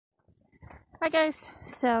Hi guys,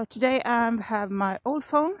 so today I have my old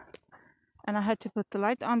phone and I had to put the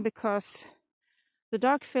light on because the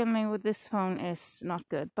dark filming with this phone is not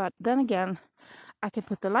good. But then again, I can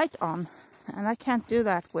put the light on and I can't do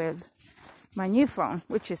that with my new phone,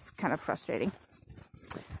 which is kind of frustrating.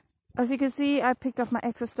 As you can see, I picked up my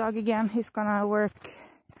ex's dog again. He's gonna work,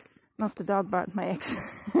 not the dog but my ex.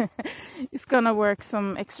 He's gonna work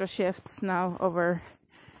some extra shifts now over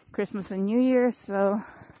Christmas and New Year, so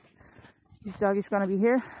this dog is gonna be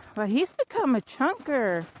here, but he's become a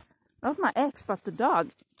chunker. Not my ex, but the dog.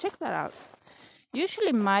 Check that out.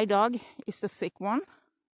 Usually my dog is the thick one,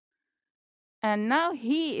 and now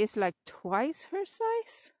he is like twice her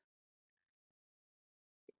size.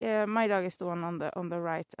 Yeah, my dog is the one on the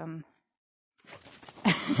right.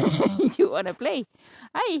 You wanna play?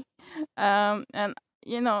 Hi. And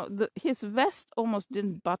you know, his vest almost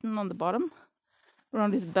didn't button on the bottom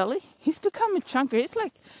around his belly. He's become a chunker. He's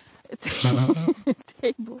like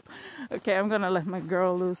table. Okay, I'm gonna let my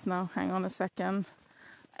girl loose now. Hang on a second.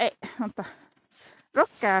 Hey, vänta.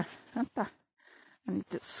 Rocka, vänta. I need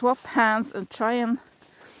to swap hands and try and...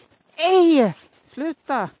 Hey!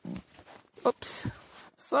 Sluta! Oops.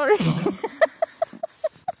 Sorry.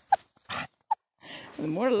 The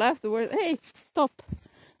more laugh, the worse. Hey, stop.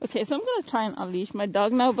 Okay, so I'm gonna try and unleash my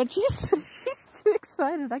dog now, but she's too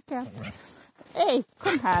excited. I can't. Hey,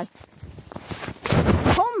 come här.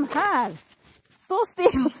 Kom här! Stå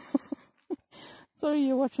still! Sorry,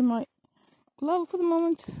 you're watching my glove for the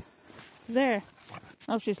moment. There.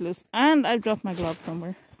 Now she's loose. And I dropped my glove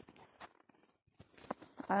somewhere.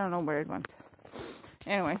 I don't know where it went.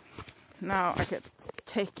 Anyway, now I can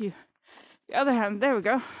take you the other hand. There we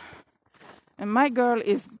go. And my girl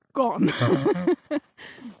is gone.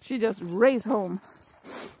 She just raced home.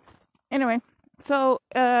 Anyway, so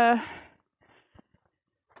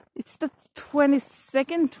it's the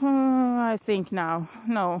 22nd, I think now.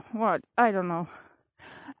 No, what? I don't know.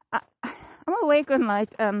 I'm awake at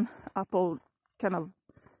night and up all kind of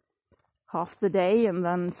half the day and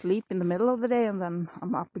then sleep in the middle of the day and then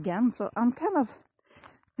I'm up again. So I'm kind of,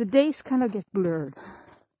 the days kind of get blurred.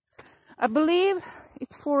 I believe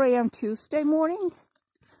it's 4 a.m. Tuesday morning.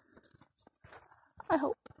 I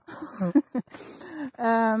hope.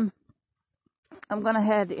 I'm gonna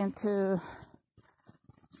head into,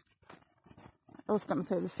 I was gonna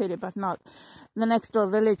say the city, but not the next door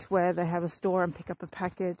village where they have a store, and pick up a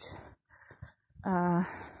package. I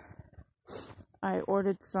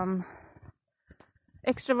ordered some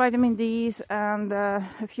extra vitamin D's and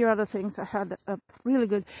a few other things. I had a really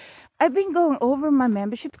good... I've been going over my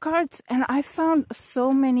membership cards and I found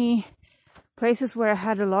so many places where I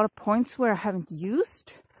had a lot of points where I haven't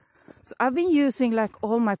used. So I've been using like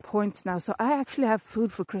all my points now. So I actually have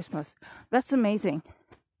food for Christmas. That's amazing.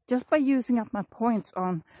 Just by using up my points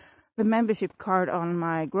on the membership card on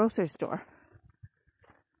my grocery store.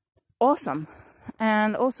 Awesome.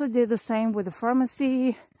 And also did the same with the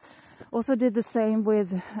pharmacy. Also did the same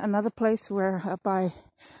with another place where I buy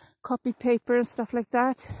copy paper and stuff like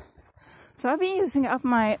that. So I've been using up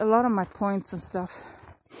a lot of my points and stuff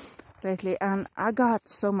lately, and I got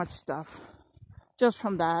so much stuff just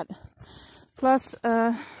from that. Plus,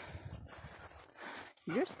 you're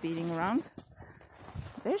speeding around.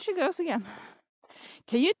 There she goes again.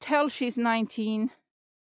 Can you tell she's 19?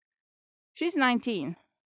 She's 19.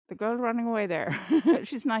 The girl running away there.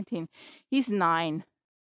 She's 19. He's 9.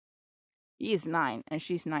 He is 9 and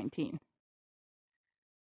she's 19.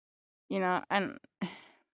 You know, and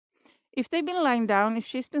if they've been lying down, if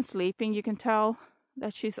she's been sleeping, you can tell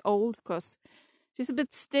that she's old because she's a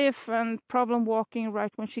bit stiff and problem walking.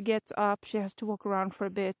 Right when she gets up, she has to walk around for a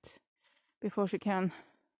bit before she can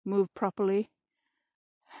move properly.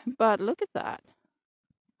 But look at that.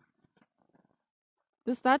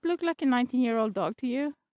 Does that look like a 19-year-old dog to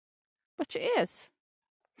you? But she is.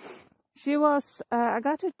 She was, I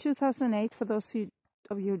got her 2008, for those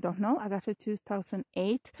of you who don't know, I got her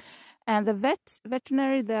 2008. And the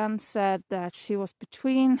veterinary then said that she was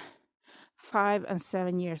between 5 and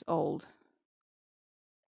 7 years old.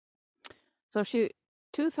 So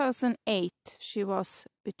 2008, she was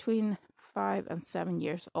between 5 and 7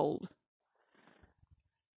 years old.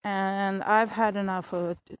 And I've had her now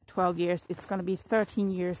for 12 years. It's going to be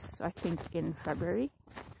 13 years, I think, in February,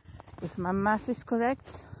 if my math is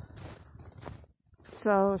correct.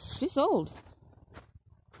 So she's old.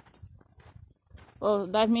 Well,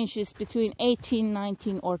 that means she's between 18,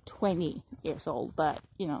 19 or 20 years old. But,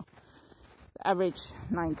 you know, the average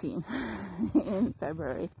 19 in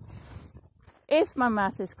February. If my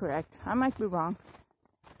math is correct. I might be wrong.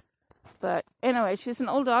 But anyway, she's an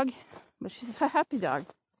old dog. But she's a happy dog.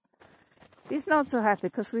 He's not so happy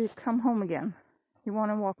because we come home again. He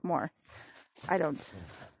want to walk more. I don't.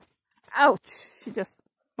 Ouch! She just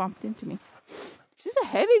bumped into me. She's a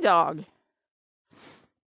heavy dog.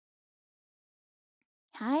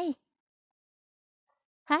 Hi.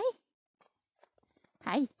 Hi.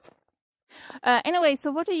 Hi. Anyway,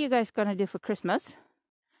 so what are you guys gonna do for Christmas?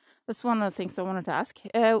 That's one of the things I wanted to ask.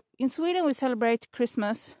 In Sweden, we celebrate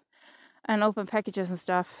Christmas and open packages and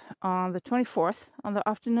stuff on the 24th, on the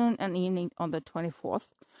afternoon and evening on the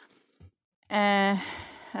 24th. And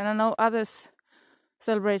I know others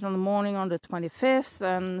celebrate on the morning on the 25th,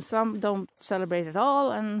 and some don't celebrate at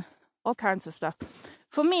all, and all kinds of stuff.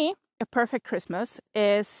 For me, a perfect Christmas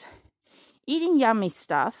is eating yummy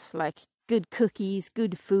stuff, like good cookies,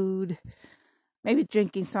 good food, maybe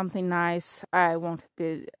drinking something nice. I won't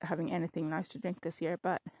be having anything nice to drink this year,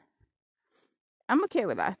 but I'm okay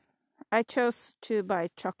with that. I chose to buy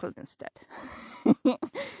chocolate instead.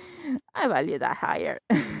 I value that higher.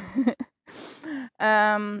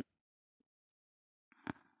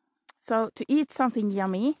 So to eat something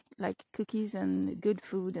yummy, like cookies and good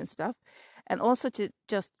food and stuff, and also to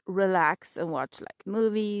just relax and watch like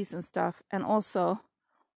movies and stuff, and also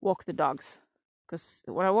walk the dogs. Because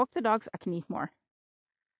when I walk the dogs, I can eat more.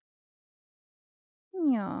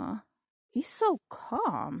 Yeah, he's so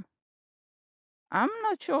calm. I'm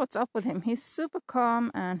not sure what's up with him. He's super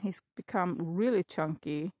calm and he's become really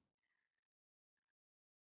chunky.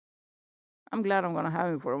 I'm glad I'm gonna have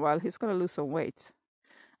him for a while. He's gonna lose some weight.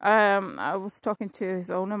 I was talking to his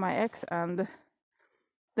owner, my ex, and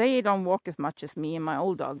they don't walk as much as me and my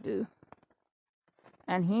old dog do.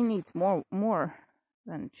 And he needs more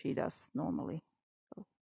than she does normally. So.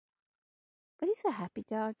 But he's a happy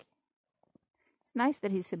dog. It's nice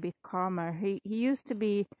that he's a bit calmer. He used to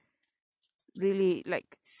be really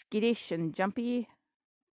like skittish and jumpy.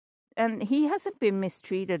 And he hasn't been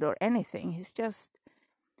mistreated or anything. He's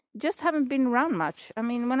just haven't been around much. I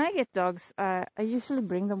mean, when I get dogs, I usually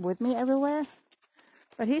bring them with me everywhere.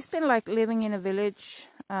 But he's been like living in a village,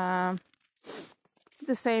 the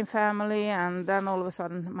same family, and then all of a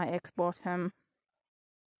sudden my ex bought him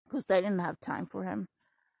because they didn't have time for him.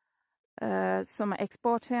 So my ex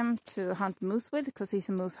bought him to hunt moose with because he's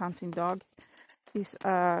a moose hunting dog. He's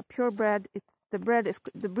purebred. The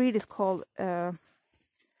breed is called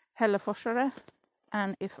Hälleforsare.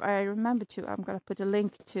 And if I remember to, I'm going to put a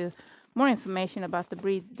link to more information about the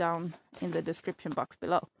breed down in the description box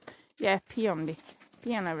below. Yeah, pee on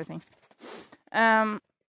everything.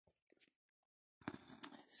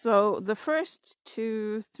 So the first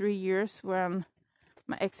 2-3 years when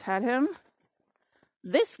my ex had him,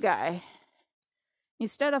 this guy,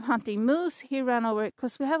 instead of hunting moose, he ran over,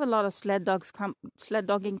 because we have a lot of sled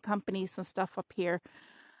dogging companies and stuff up here.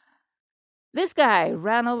 This guy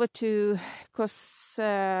ran over to, because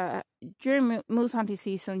during moose hunting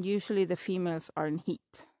season, usually the females are in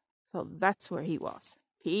heat. So that's where he was.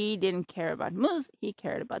 He didn't care about moose, he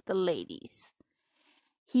cared about the ladies.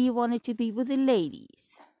 He wanted to be with the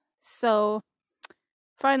ladies. So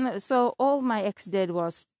finally, so all my ex did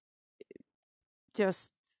was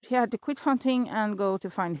just, he had to quit hunting and go to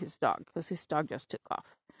find his dog, because his dog just took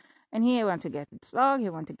off. And he went to get this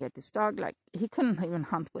dog, like he couldn't even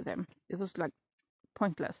hunt with him. It was like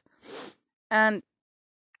pointless. And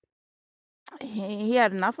he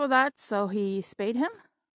had enough of that, so he spayed him,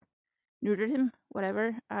 neutered him,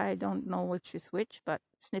 whatever. I don't know which is which, but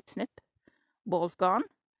snip, snip, ball's gone.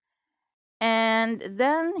 And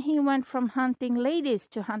then he went from hunting ladies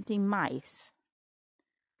to hunting mice.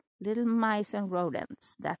 Little mice and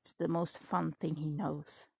rodents. That's the most fun thing he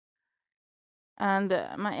knows. And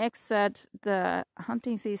my ex said the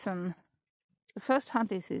first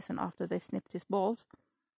hunting season after they snipped his balls,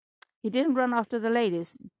 he didn't run after the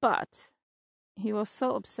ladies, but he was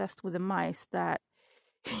so obsessed with the mice that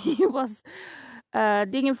he was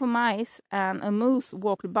digging for mice, and a moose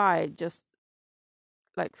walked by just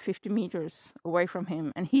like 50 meters away from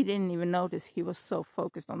him, and he didn't even notice. He was so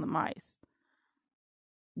focused on the mice,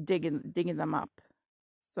 digging them up.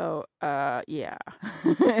 So yeah,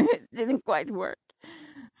 it didn't quite work.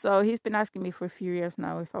 So he's been asking me for a few years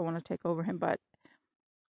now if I want to take over him, but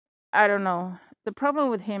I don't know. The problem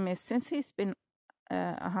with him is, since he's been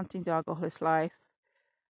a hunting dog all his life,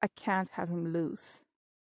 I can't have him loose.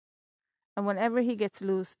 And whenever he gets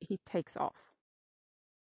loose, he takes off.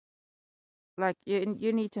 Like,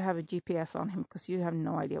 you need to have a GPS on him, because you have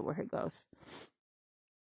no idea where he goes.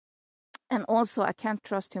 And also, I can't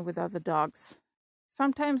trust him with other dogs.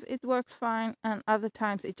 Sometimes it works fine, and other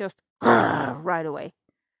times it just right away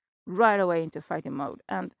into fighting mode.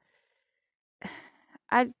 And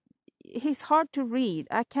he's hard to read.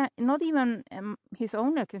 I can't, not even his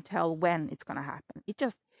owner can tell when it's gonna happen. He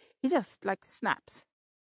just like snaps.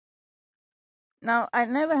 Now, I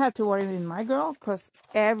never have to worry with my girl because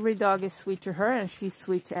every dog is sweet to her and she's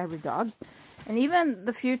sweet to every dog. And even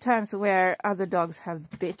the few times where other dogs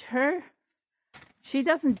have bit her, she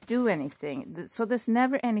doesn't do anything. So there's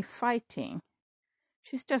never any fighting.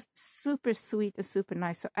 She's just super sweet and super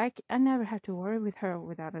nice. So I never have to worry with her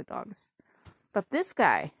with other dogs. But this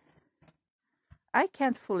guy, I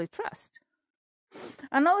can't fully trust.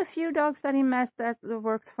 I know a few dogs that he met that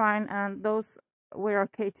works fine and those were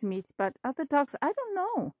okay to meet. But other dogs, I don't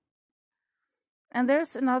know. And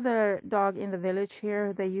there's another dog in the village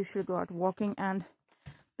here. They usually go out walking, and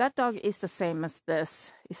that dog is the same as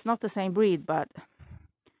this. It's not the same breed, but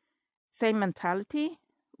same mentality.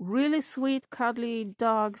 Really sweet, cuddly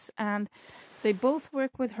dogs, and they both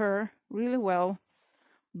work with her really well.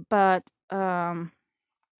 But when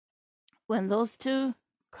those two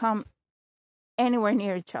come anywhere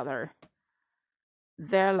near each other,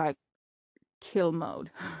 they're like kill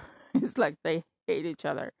mode. It's like they hate each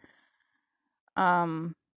other.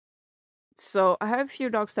 So I have a few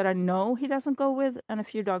dogs that I know he doesn't go with, and a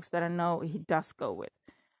few dogs that I know he does go with.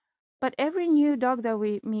 But every new dog that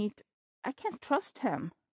we meet, I can't trust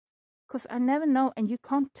him because I never know, and you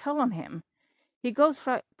can't tell on him. He goes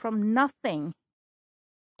from nothing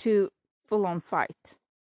to full-on fight.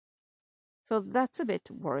 So that's a bit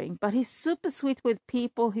worrying. But he's super sweet with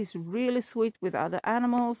people. He's really sweet with other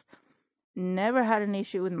animals. Never had an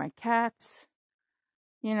issue with my cats.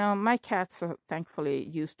 You know, my cats are thankfully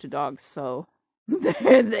used to dogs, so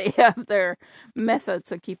they have their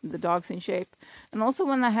methods of keeping the dogs in shape. And also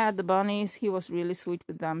when I had the bunnies, he was really sweet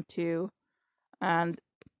with them too. And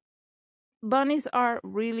bunnies are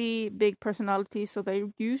really big personalities, so they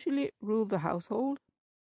usually rule the household,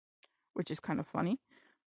 which is kind of funny.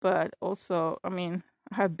 But also, I mean,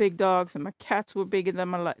 I have big dogs, and my cats were bigger than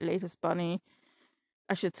my latest bunny.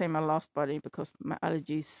 I should say my last bunny, because my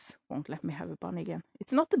allergies won't let me have a bunny again.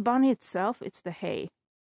 It's not the bunny itself, it's the hay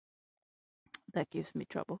that gives me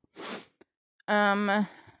trouble. But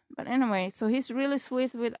anyway, so he's really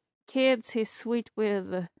sweet with kids. He's sweet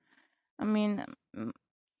with, I mean,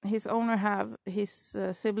 his owner have, his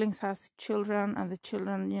siblings has children, and the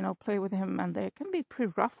children, you know, play with him, and they can be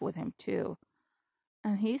pretty rough with him too.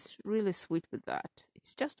 And he's really sweet with that.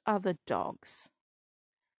 It's just other dogs.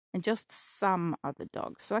 And just some other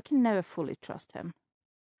dogs. So I can never fully trust him.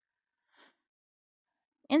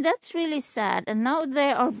 And that's really sad. And now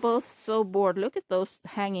they are both so bored. Look at those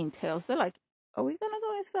hanging tails. They're like, are we going to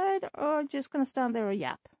go inside or just going to stand there and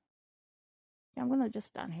yap? Yeah, I'm going to just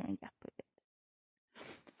stand here and yap a bit.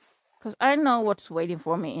 Because I know what's waiting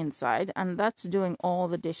for me inside. And that's doing all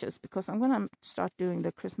the dishes. Because I'm going to start doing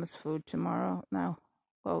the Christmas food tomorrow now.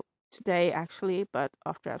 Well, today actually, but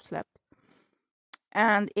after I've slept.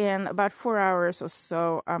 And in about 4 hours or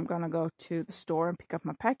so, I'm gonna go to the store and pick up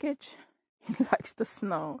my package. He likes the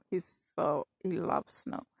snow. He loves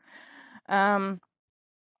snow.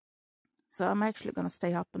 So I'm actually gonna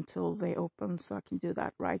stay up until they open, so I can do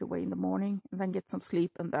that right away in the morning, and then get some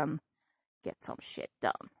sleep, and then get some shit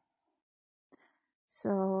done.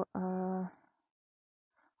 So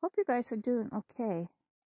hope you guys are doing okay.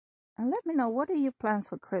 And let me know, what are your plans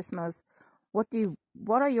for Christmas? What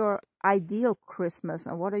are your ideal Christmas,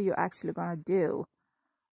 and what are you actually gonna do?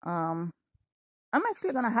 I'm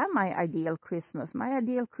actually gonna have my ideal Christmas. My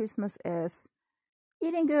ideal Christmas is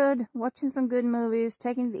eating good, watching some good movies,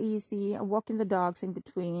 taking it easy, walking the dogs in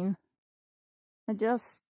between, and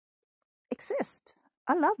just exist.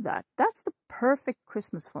 I love that. That's the perfect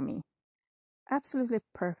Christmas for me. Absolutely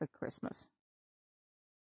perfect Christmas.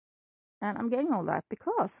 And I'm getting all that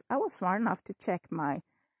because I was smart enough to check my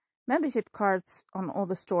membership cards on all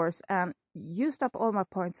the stores and used up all my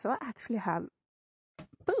points, so I actually have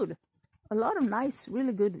food. A lot of nice,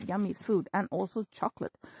 really good, yummy food, and also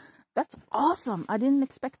chocolate. That's awesome. I didn't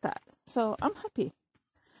expect that. So I'm happy.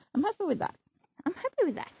 I'm happy with that. I'm happy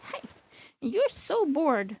with that. Hey, you're so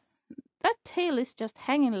bored. That tail is just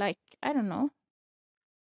hanging like, I don't know.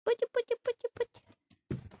 Put.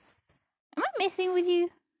 Am I messing with you?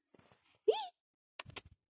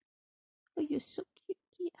 Oh, you're so cute.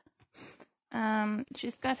 Yeah.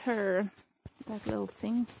 She's got her, that little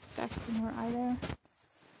thing stuck in her eye there.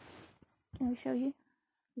 Can we show you?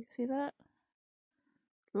 You see that?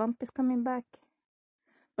 Lump is coming back.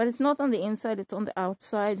 But it's not on the inside, it's on the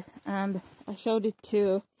outside. And I showed it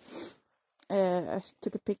to, I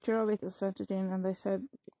took a picture of it and sent it in. And they said,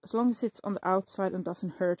 as long as it's on the outside and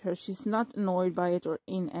doesn't hurt her, she's not annoyed by it or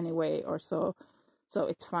in any way or so. So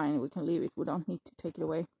it's fine, we can leave it. We don't need to take it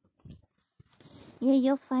away. Yeah,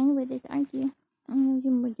 you're fine with it, aren't you?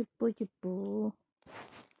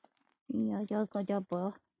 Yeah, you're good,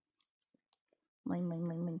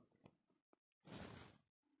 mine.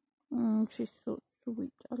 She's so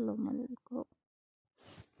sweet. I love my little girl.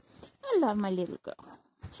 I love my little girl.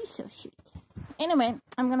 She's so sweet. Anyway,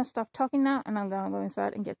 I'm gonna stop talking now, and I'm gonna go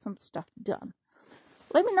inside and get some stuff done.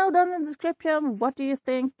 Let me know down in the description, what do you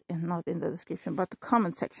think? And not in the description, but the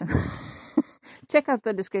comment section. Check out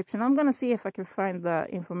the description. I'm gonna see if I can find the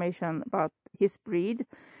information about his breed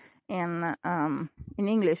in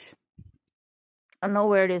English. I know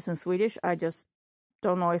where it is in Swedish. I just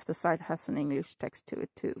don't know if the site has an English text to it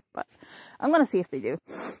too, but I'm gonna see if they do,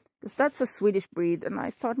 because that's a Swedish breed, and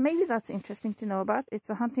I thought maybe that's interesting to know about. It's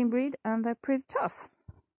a hunting breed, and they're pretty tough.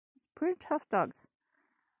 It's pretty tough dogs,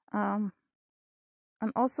 and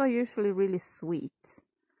also usually really sweet.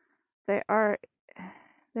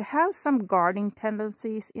 They have some guarding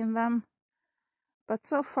tendencies in them, but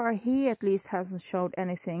so far he at least hasn't showed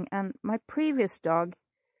anything. And my previous dog,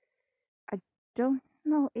 I don't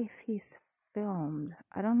know if he's filmed.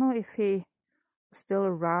 I don't know if he was still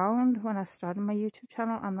around when I started my YouTube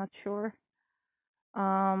channel. I'm not sure.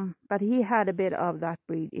 But he had a bit of that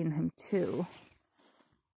breed in him too.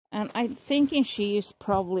 And I'm thinking she's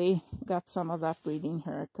probably got some of that breed in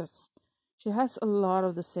her, because she has a lot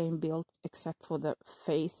of the same build except for the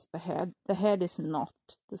face, the head. The head is not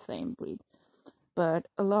the same breed, but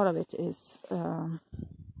a lot of it is, a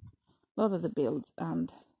lot of the build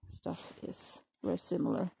and stuff is very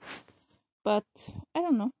similar. But I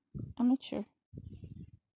don't know. I'm not sure.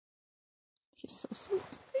 She's so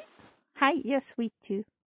sweet. Hi, you're sweet too.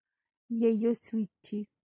 Yeah, you're sweet too.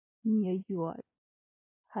 Yeah, you are.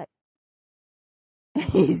 Hi.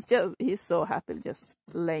 He's so happy just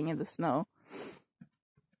laying in the snow.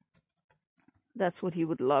 That's what he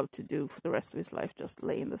would love to do for the rest of his life, just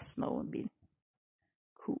lay in the snow and be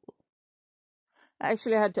cool. I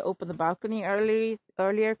actually had to open the balcony earlier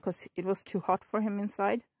because it was too hot for him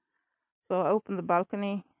inside. So I opened the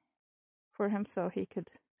balcony for him so he could.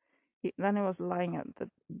 Then he was lying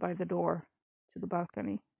by the door to the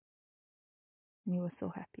balcony, and he was so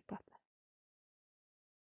happy about that.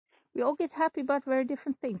 We all get happy about very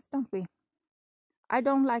different things, don't we? I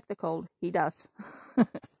don't like the cold. He does.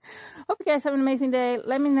 Hope you guys have an amazing day.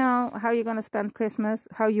 Let me know how you're going to spend Christmas,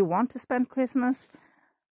 how you want to spend Christmas.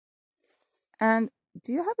 And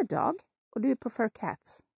do you have a dog, or do you prefer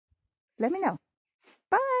cats? Let me know.